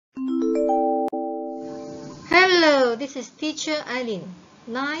Hello, this is Teacher Eileen.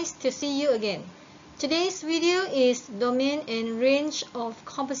 Nice to see you again. Today's video is Domain and Range of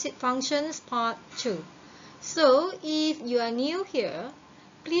Composite Functions Part 2. So, if you are new here,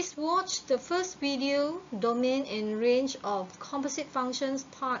 please watch the first video, Domain and Range of Composite Functions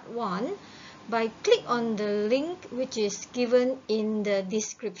Part 1, by click on the link which is given in the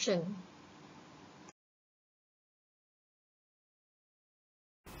description.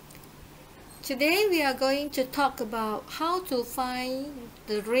 Today we are going to talk about how to find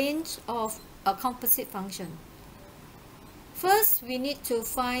the range of a composite function. First, we need to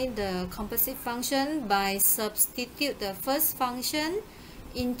find the composite function by substitute the first function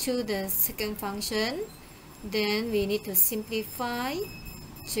into the second function. Then we need to simplify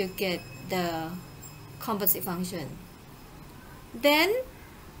to get the composite function. Then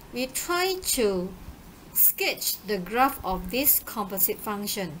we try to sketch the graph of this composite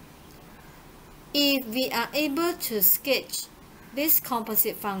function. If we are able to sketch this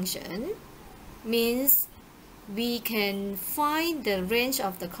composite function, means we can find the range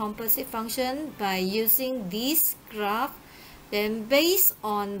of the composite function by using this graph, then based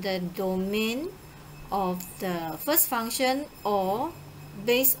on the domain of the first function or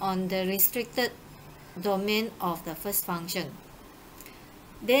based on the restricted domain of the first function.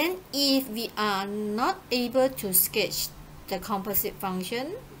 Then if we are not able to sketch the composite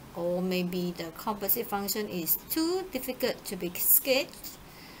function, or maybe the composite function is too difficult to be sketched,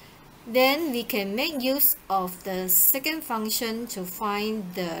 then we can make use of the second function to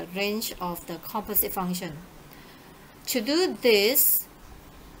find the range of the composite function. To do this,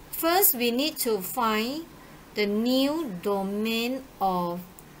 first we need to find the new domain of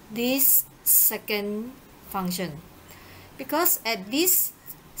this second function, because at this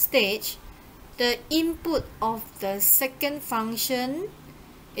stage the input of the second function,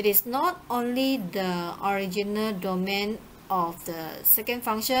 it is not only the original domain of the second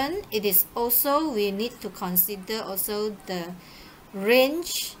function, it is also, we need to consider also the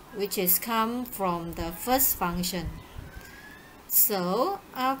range which is come from the first function. So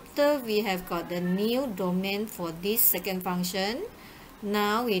after we have got the new domain for this second function,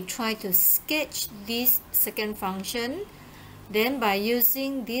 now we try to sketch this second function. Then by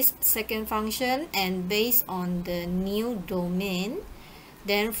using this second function and based on the new domain,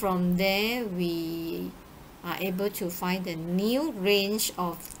 then from there we are able to find the new range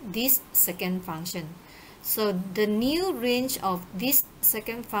of this second function. So the new range of this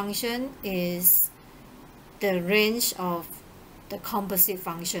second function is the range of the composite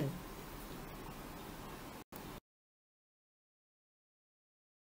function.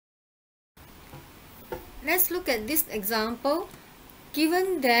 Let's look at this example.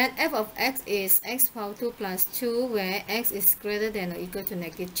 Given that f of x is x power 2 plus 2, where x is greater than or equal to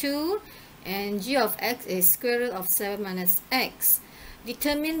 -2, and g of x is square root of 7 minus x,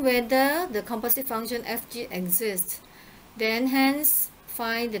 determine whether the composite function fg exists. Then hence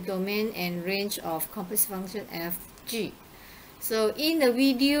find the domain and range of composite function fg. So in the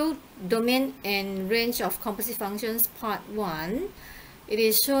video Domain and Range of Composite Functions Part 1, it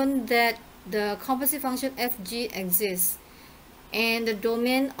is shown that the composite function fg exists, and the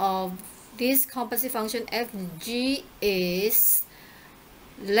domain of this composite function fg is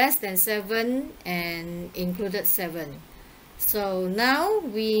less than 7 and included 7. So now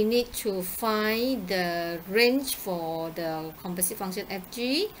we need to find the range for the composite function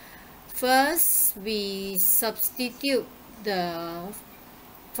fg. First, we substitute the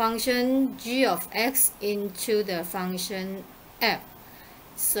function g of x into the function f.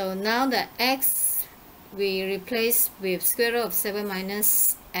 So now the x we replace with square root of 7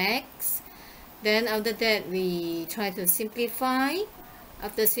 minus x. Then after that we try to simplify.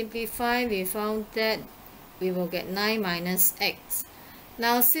 After simplify, we found that we will get 9 minus x.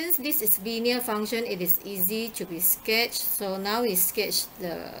 Now since this is linear function, it is easy to be sketched. So now we sketch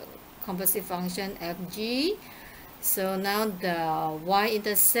the composite function fg. So now the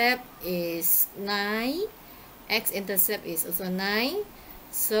y-intercept is 9, x-intercept is also 9.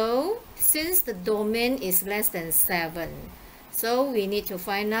 So since the domain is less than 7, so we need to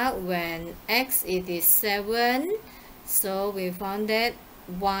find out when x it is 7, so we found that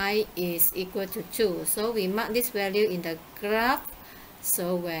y is equal to 2. So we mark this value in the graph.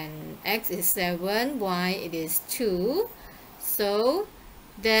 So when x is 7, y it is 2. So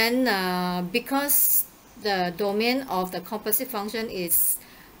then because the domain of the composite function is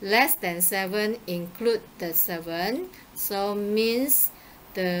less than 7, include the 7, so means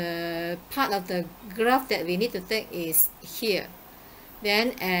the part of the graph that we need to take is here.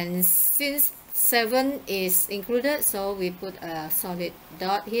 Then, and since 7 is included, so we put a solid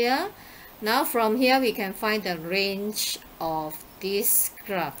dot here. Now from here we can find the range of this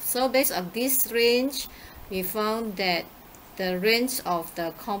graph. So based on this range, we found that the range of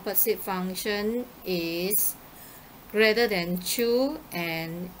the composite function is greater than 2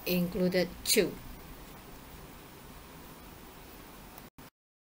 and included 2.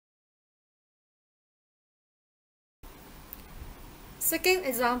 Second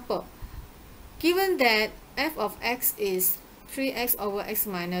example, given that f of x is 3x over x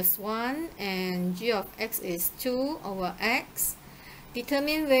minus 1 and g of x is 2 over x,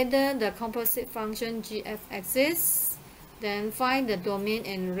 determine whether the composite function gf exists, then find the domain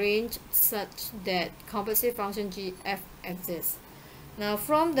and range such that composite function gf exists. Now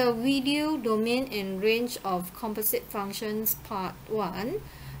from the video domain and range of composite functions part 1,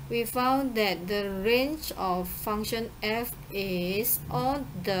 we found that the range of function f is all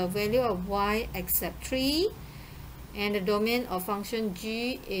the value of y except 3, and the domain of function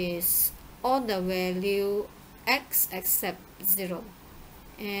g is all the value x except 0.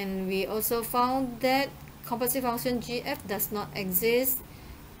 And we also found that composite function gf does not exist,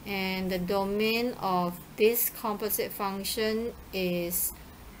 and the domain of this composite function is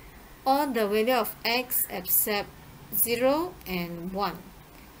all the value of x except 0 and 1.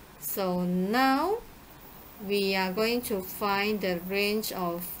 So now we are going to find the range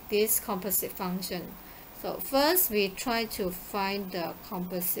of this composite function. So first we try to find the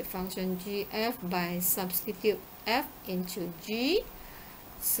composite function gf by substitute f into g.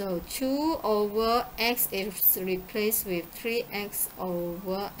 So 2 over x is replaced with 3x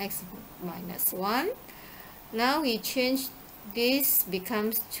over x minus 1. Now we change this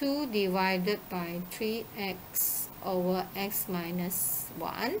becomes 2 divided by 3x over x minus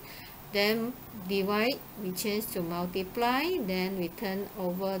 1. Then divide, we change to multiply, then we turn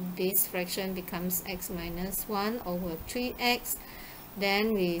over this fraction becomes x minus 1 over 3x.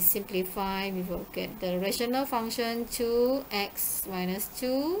 Then we simplify, we will get the rational function 2x minus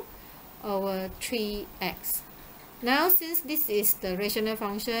 2 over 3x. Now since this is the rational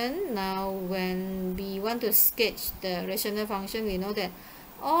function, now when we want to sketch the rational function, we know that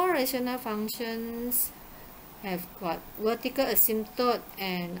all rational functions have got vertical asymptote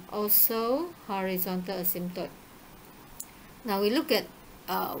and also horizontal asymptote. Now we look at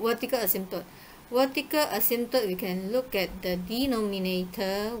vertical asymptote. Vertical asymptote, we can look at the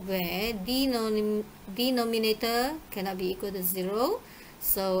denominator, where denominator cannot be equal to 0.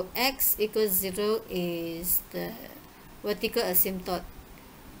 So x equals 0 is the vertical asymptote.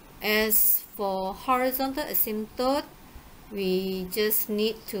 As for horizontal asymptote, we just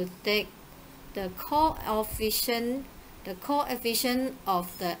need to take the coefficient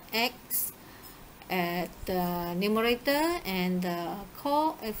of the x at the numerator and the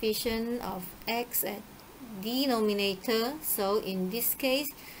coefficient of x at denominator. So in this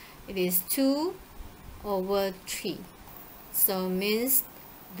case it is 2 over 3. So means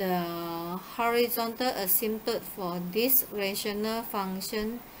the horizontal asymptote for this rational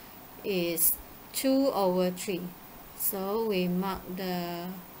function is 2 over 3. So we mark the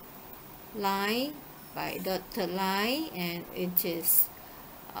line by dotted line, and it is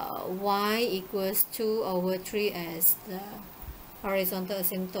y equals 2 over 3 as the horizontal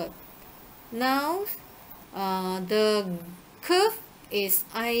asymptote. Now the curve is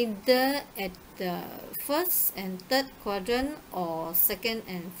either at the first and third quadrant or second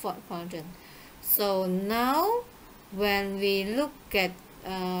and fourth quadrant. So now when we look at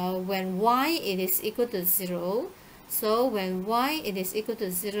when y it is equal to 0, so when y it is equal to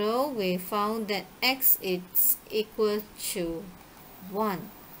 0, we found that x is equal to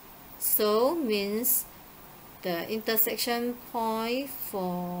 1. So means the intersection point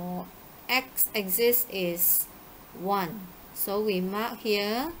for x-axis is 1. So we mark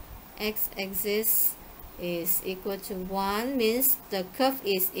here x-axis is equal to 1, means the curve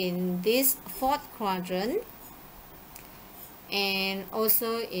is in this fourth quadrant and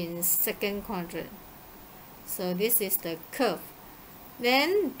also in second quadrant. So this is the curve.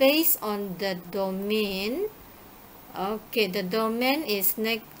 Then based on the domain, okay, the domain is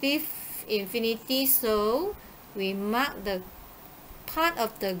negative infinity, so we mark the part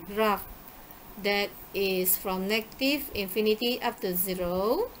of the graph that is from negative infinity up to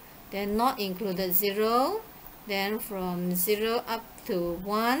 0, then not included 0, then from 0 up to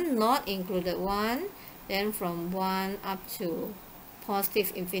 1, not included 1, then from 1 up to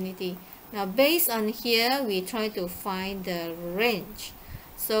positive infinity. Now based on here, we try to find the range.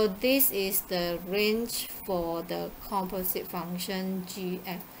 So this is the range for the composite function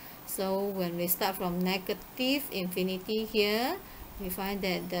gf. So when we start from negative infinity here, we find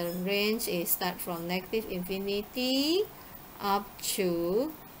that the range is start from negative infinity up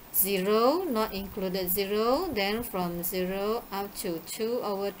to 0 not included 0, then from 0 up to 2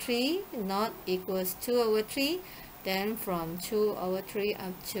 over 3 not equals 2 over 3, then from 2 over 3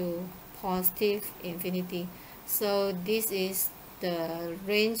 up to positive infinity. So this is the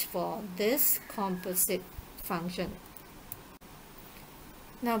range for this composite function.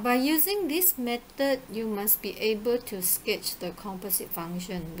 Now by using this method, you must be able to sketch the composite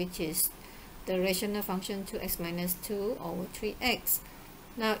function, which is the rational function 2x minus 2 over 3x.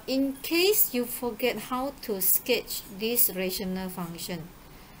 Now in case you forget how to sketch this rational function,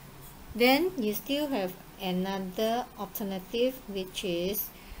 then you still have another alternative, which is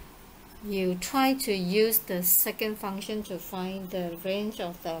you try to use the second function to find the range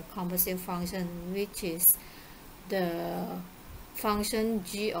of the composite function, which is the function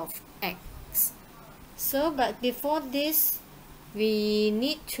g of x. So but before this, we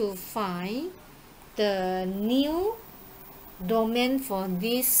need to find the new domain for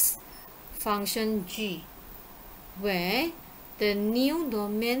this function g, where the new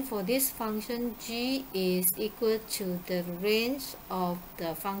domain for this function g is equal to the range of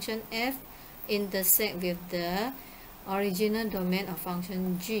the function f intersect with the original domain of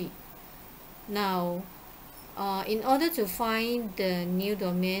function g. Now in order to find the new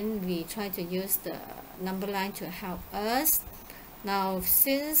domain, we try to use the number line to help us. Now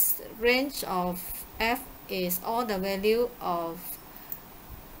since range of f is all the value of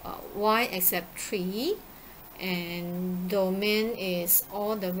y except 3, and domain is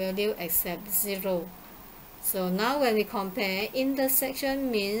all the value except 0. So now when we compare,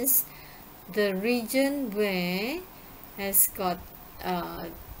 intersection means the region where has got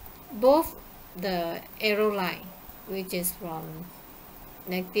both the arrow line, which is from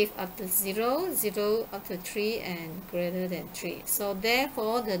negative up to 0, 0 up to 3, and greater than 3. So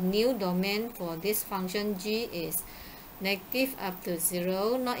therefore the new domain for this function g is negative up to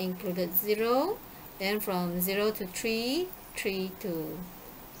 0 not included 0, then from 0 to 3, 3 to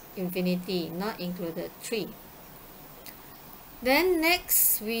infinity not included 3. Then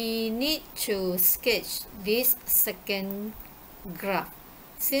next we need to sketch this second graph.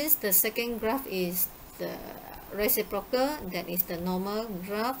 Since the second graph is the reciprocal, that is the normal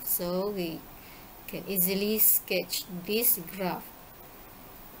graph, so we can easily sketch this graph.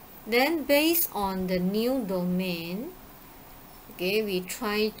 Then based on the new domain, okay, we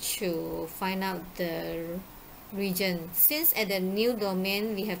try to find out the region. Since at the new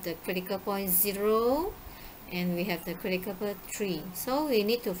domain we have the critical point 0 and we have the critical point 3, so we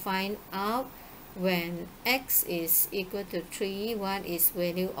need to find out when x is equal to 3, what is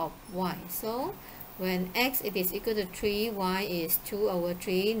value of y. So when x it is equal to 3, y is 2 over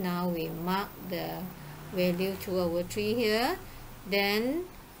 3. Now we mark the value 2 over 3 here. Then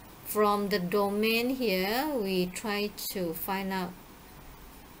from the domain here, we try to find out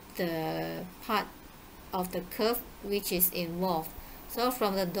the part of the curve which is involved. So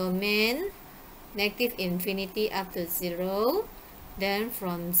from the domain, negative infinity up to 0, then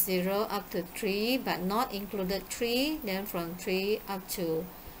from 0 up to 3 but not included 3, then from 3 up to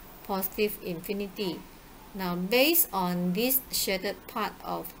positive infinity. Now based on this shaded part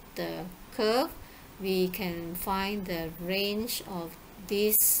of the curve, we can find the range of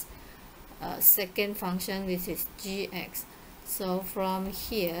this second function, which is gx. So from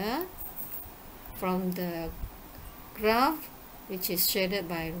here, from the graph which is shaded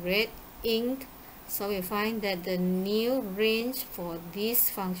by red ink, so we find that the new range for this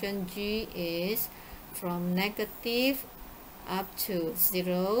function g is from negative up to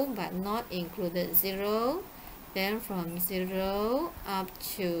 0 but not included 0, then from 0 up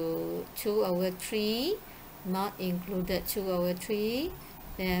to 2 over 3 not included 2 over 3,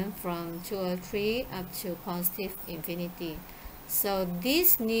 then from 2 over 3 up to positive infinity. So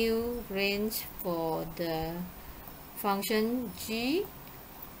this new range for the function g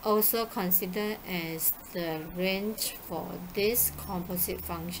also considered as the range for this composite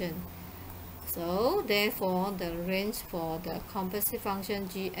function. So therefore the range for the composite function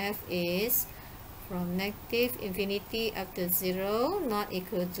gf is from negative infinity up to 0 not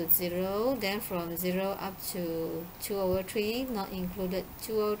equal to 0, then from 0 up to 2 over 3 not included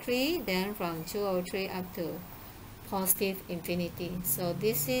 2 over 3, then from 2 over 3 up to positive infinity. So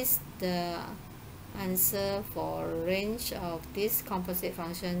this is the answer for range of this composite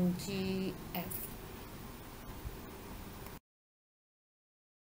function gf.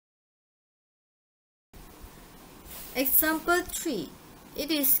 Example 3. It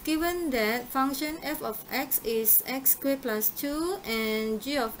is given that function f of x is x squared plus 2 and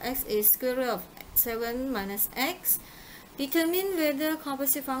g of x is square root of 7 minus x. Determine whether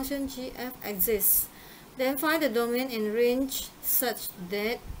composite function gf exists. Then find the domain and range such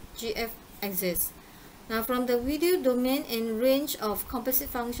that GF exists. Now from the video domain and range of composite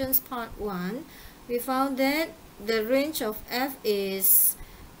functions part 1, we found that the range of f is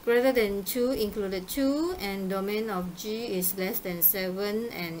greater than 2 included 2, and domain of G is less than 7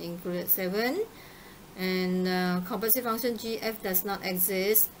 and included 7, and composite function GF does not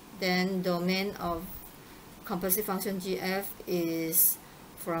exist, then domain of composite function GF is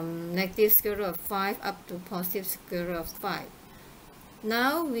from negative square root of 5 up to positive square root of 5.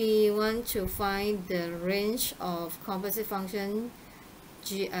 Now we want to find the range of composite function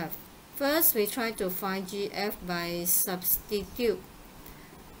GF. First, we try to find GF by substitute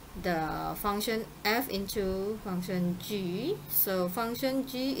the function f into function g. So function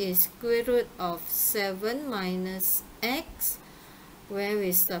g is square root of 7 minus x, where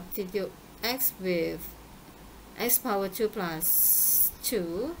we substitute x with x power 2 plus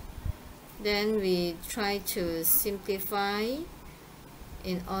 2. Then we try to simplify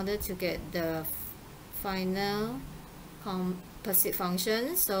in order to get the final composite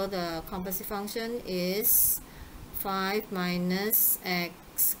function. So the composite function is 5 minus x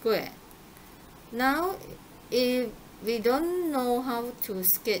squared. Now if we don't know how to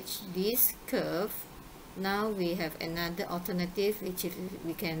sketch this curve, now we have another alternative, which is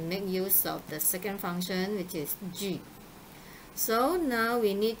we can make use of the second function, which is g. So now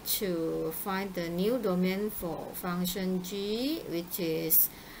we need to find the new domain for function g, which is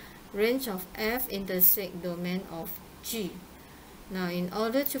range of f intersect domain of g. Now in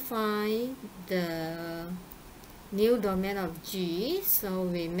order to find the new domain of g, so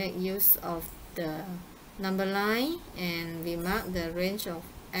we make use of the number line and we mark the range of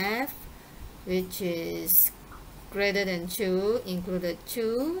f, which is greater than 2 included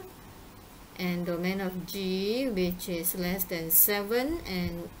 2, and domain of g, which is less than 7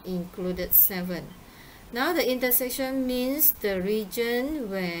 and included 7. Now the intersection means the region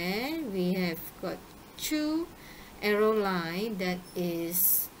where we have got 2 arrow line that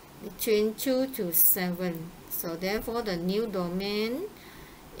is between 2 to 7. So therefore the new domain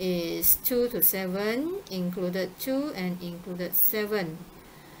is 2 to 7, included 2 and included 7.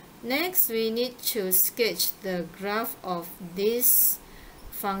 Next, we need to sketch the graph of this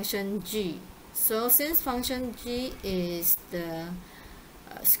function g. So since function g is the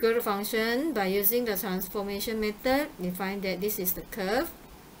square root function, by using the transformation method, we find that this is the curve,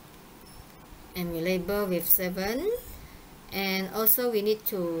 and we label with 7. And also we need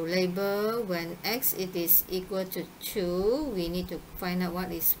to label when x it is equal to 2, we need to find out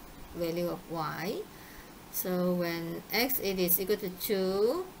what is value of y. So when x it is equal to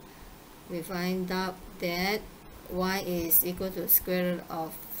 2, we find out that y is equal to square root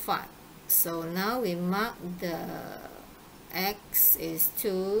of 5. So now we mark the x is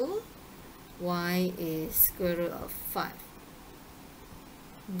 2, y is square root of 5.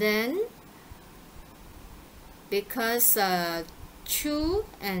 Then because 2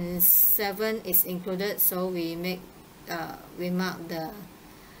 and 7 is included, so we mark the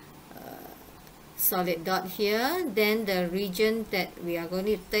solid dot here. Then the region that we are going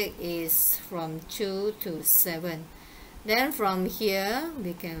to take is from 2 to 7. Then from here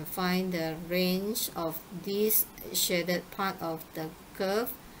we can find the range of this shaded part of the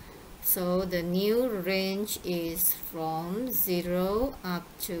curve. So the new range is from 0 up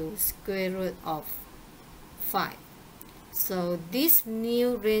to square root of 5. So this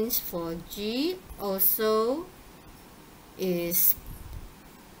new range for g also is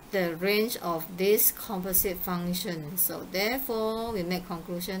the range of this composite function. So therefore we make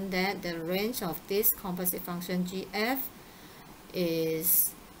conclusion that the range of this composite function gf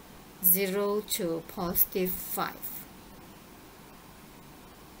is 0 to positive 5.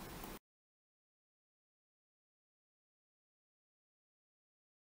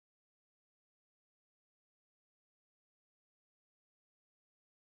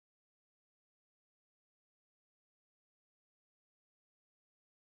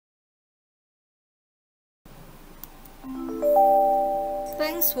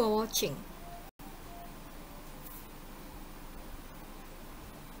 Thanks for watching.